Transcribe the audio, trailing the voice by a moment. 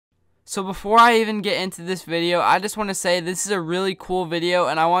So before I even get into this video, I just want to say this is a really cool video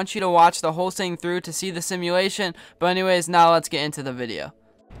and I want you to watch the whole thing through to see the simulation. But anyways, now let's get into the video.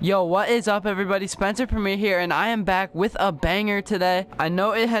 Yo, what is up everybody? Spencer Premier here, and I am back with a banger today. I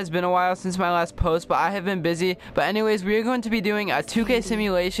know it has been a while since my last post, but I have been busy. But anyways, we are going to be doing a 2K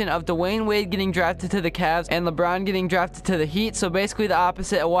simulation of Dwyane Wade getting drafted to the Cavs and LeBron getting drafted to the Heat. So basically the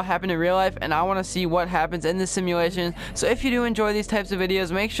opposite of what happened in real life, and I want to see what happens in this simulation. So if you do enjoy these types of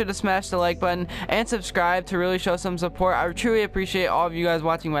videos, make sure to smash the like button and subscribe to really show some support. I truly appreciate all of you guys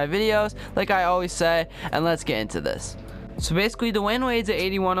watching my videos, like I always say, and let's get into this. So basically, Dwyane Wade's at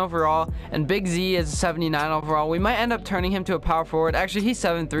 81 overall, and Big Z is a 79 overall. We might end up turning him to a power forward. Actually, he's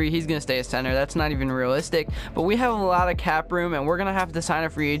 7'3". He's going to stay a center. That's not even realistic. But we have a lot of cap room, and we're going to have to sign a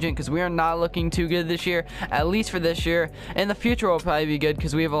free agent because we are not looking too good this year, at least for this year. In the future, will probably be good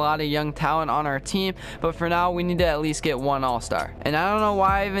because we have a lot of young talent on our team. But for now, we need to at least get one all-star. And I don't know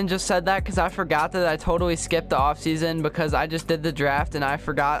why I even just said that, because I forgot that I totally skipped the offseason because I just did the draft, and I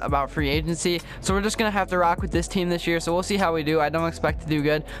forgot about free agency. So we're just going to have to rock with this team this year. So we'll see how we do. I don't expect to do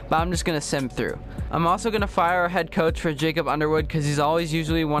good, but I'm just gonna sim through. I'm also gonna fire our head coach for Jacob Underwood because he's always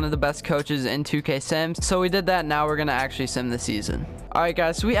usually one of the best coaches in 2K sims. So we did that. Now we're gonna actually sim the season. Alright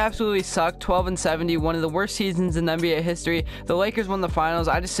guys, so we absolutely sucked. 12-70, one of the worst seasons in NBA history. The Lakers won the finals.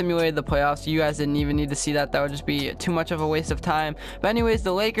 I just simulated the playoffs. You guys didn't even need to see that. That would just be too much of a waste of time. But anyways,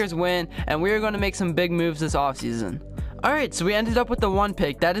 the Lakers win, and we are going to make some big moves this offseason. Alright, so we ended up with the 1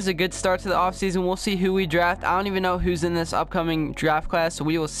 pick. That is a good start to the offseason. We'll see who we draft. I don't even know who's in this upcoming draft class, so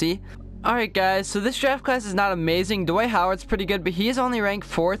we will see. Alright guys, so this draft class is not amazing. Dwight Howard's pretty good, but he is only ranked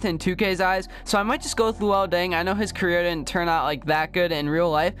 4th in 2K's eyes, so I might just go with Luol Deng. I know his career didn't turn out like that good in real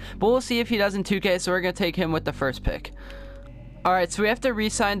life, but we'll see if he does in 2K, so we're going to take him with the first pick. Alright, so we have to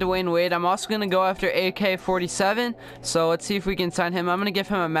re-sign Dwyane Wade. I'm also going to go after AK-47, so let's see if we can sign him. I'm going to give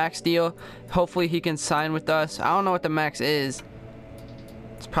him a max deal. Hopefully he can sign with us. I don't know what the max is.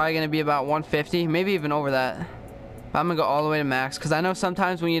 It's probably going to be about 150, maybe even over that. But I'm going to go all the way to max, because I know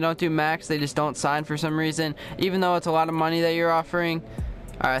sometimes when you don't do max, they just don't sign for some reason, even though it's a lot of money that you're offering.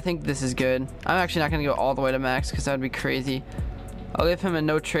 Alright, I think this is good. I'm actually not going to go all the way to max, because that would be crazy. I'll give him a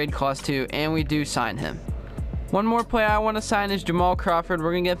no trade clause too, and we do sign him. One more player I want to sign is Jamal Crawford.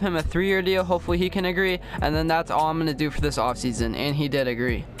 We're going to give him a 3-year deal. Hopefully he can agree. And then that's all I'm going to do for this offseason. And he did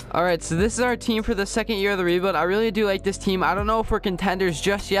agree. Alright, so this is our team for the 2nd year of the rebuild. I really do like this team. I don't know if we're contenders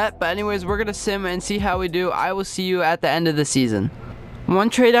just yet. But anyways, we're going to sim and see how we do. I will see you at the end of the season. One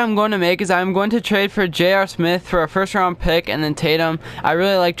trade I'm going to make is I'm going to trade for J.R. Smith for a 1st round pick and then Tatum. I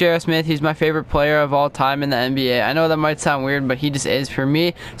really like J.R. Smith. He's my favorite player of all time in the NBA. I know that might sound weird, but he just is for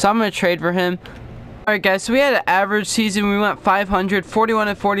me. So I'm going to trade for him. Alright guys, so we had an average season. We went 500,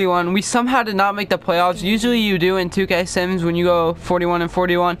 41-41. We somehow did not make the playoffs. Usually you do in 2K sims when you go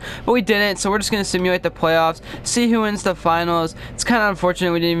 41-41, but we didn't, so we're just going to simulate the playoffs, see who wins the finals. It's kind of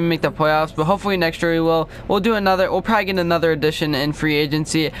unfortunate we didn't even make the playoffs, but hopefully next year we will. We'll probably get another addition in free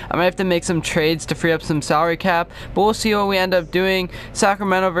agency. I might have to make some trades to free up some salary cap, but we'll see what we end up doing.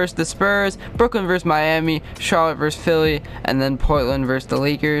 Sacramento versus the Spurs, Brooklyn versus Miami, Charlotte versus Philly, and then Portland versus the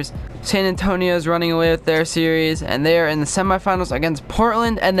Lakers. San Antonio is running away with their series, and they are in the semifinals against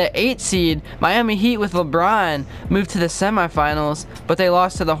Portland, and the 8th seed Miami Heat with LeBron moved to the semifinals, but they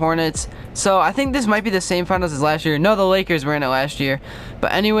lost to the Hornets. So I think this might be the same finals as last year. No, the Lakers were in it last year.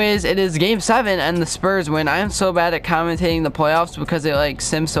 But anyways, it is game 7 and the Spurs win. I am so bad at commentating the playoffs because it like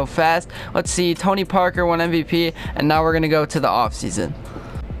sims so fast. Let's see, Tony Parker won MVP, and now we're gonna go to the offseason.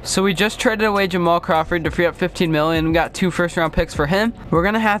 So we just traded away Jamal Crawford to free up $15 million. We got 2 1st round picks for him. We're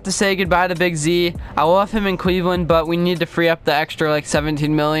going to have to say goodbye to Big Z. I love him in Cleveland, but we need to free up the extra like $17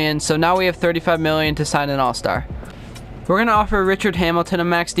 million. So now we have $35 million to sign an all-star. We're going to offer Richard Hamilton a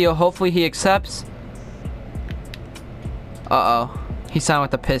max deal. Hopefully he accepts. Uh-oh. He signed with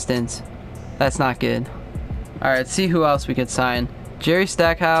the Pistons. That's not good. Alright, let's see who else we could sign. Jerry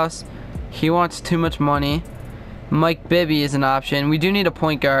Stackhouse. He wants too much money. Mike Bibby is an option. We do need a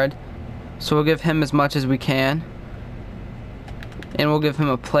point guard, so we'll give him as much as we can. And we'll give him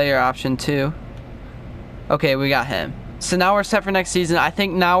a player option too. Okay, we got him. So now we're set for next season. I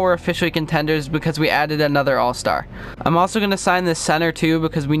think now we're officially contenders because we added another all-star. I'm also going to sign this center too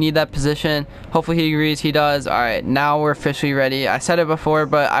because we need that position. Hopefully he agrees. He does. Alright, now we're officially ready. I said it before,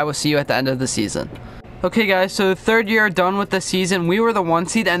 but I will see you at the end of the season. Okay guys, so the 3rd year done with the season. We were the 1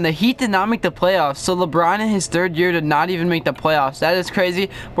 seed and the Heat did not make the playoffs. So LeBron in his 3rd year did not even make the playoffs. That is crazy.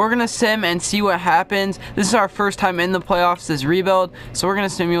 We're going to sim and see what happens. This is our first time in the playoffs, this rebuild. So we're going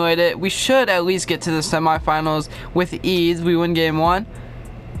to simulate it. We should at least get to the semifinals with ease. We win game 1.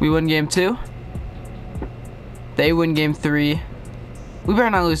 We win game 2. They win game 3. We better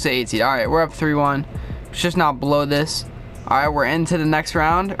not lose to 8 seed. Alright, we're up 3-1. Let's just not blow this. Alright, we're into the next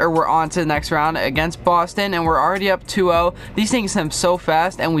round, or we're on to the next round against Boston, and we're already up 2-0. These things come so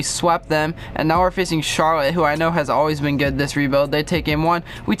fast, and we swept them, and now we're facing Charlotte, who I know has always been good this rebuild. They take game 1,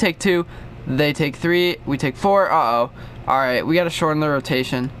 we take 2, they take 3, we take 4. Uh-oh. Alright, we gotta shorten the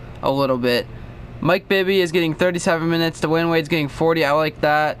rotation a little bit. Mike Bibby is getting 37 minutes, Dwyane Wade's getting 40, I like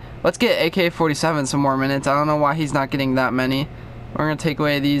that. Let's get AK-47 some more minutes. I don't know why he's not getting that many. We're gonna take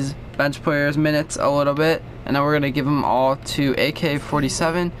away these bench players' minutes a little bit, and then we're gonna give them all to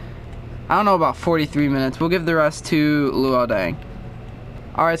AK-47. I don't know about 43 minutes. We'll give the rest to Luol Deng.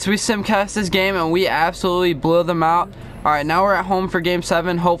 Alright, so we simcast this game and we absolutely blew them out. Alright, now we're at home for game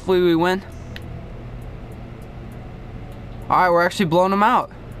 7. Hopefully we win. Alright, we're actually blowing them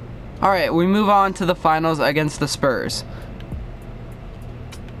out. Alright, we move on to the finals against the Spurs.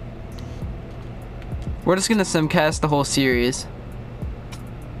 We're just gonna simcast the whole series.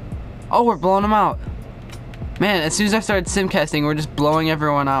 Oh, we're blowing them out. Man, as soon as I started simcasting, we're just blowing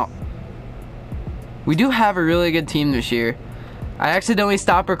everyone out. We do have a really good team this year. I accidentally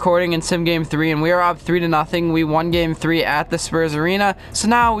stopped recording in sim game 3, and we are up 3-0. We won game 3 at the Spurs Arena. So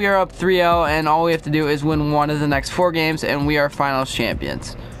now we are up 3-0, and all we have to do is win 1 of the next 4 games, and we are finals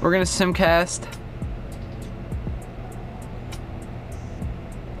champions. We're gonna simcast.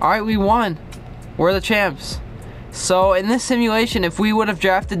 Alright, we won. We're the champs. So in this simulation, if we would have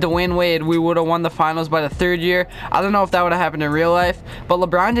drafted Dwyane Wade, we would have won the finals by the 3rd year. I don't know if that would have happened in real life, but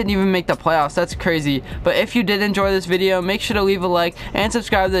LeBron didn't even make the playoffs. That's crazy. But if you did enjoy this video, make sure to leave a like and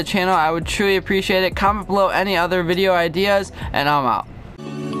subscribe to the channel. I would truly appreciate it. Comment below any other video ideas, and I'm out.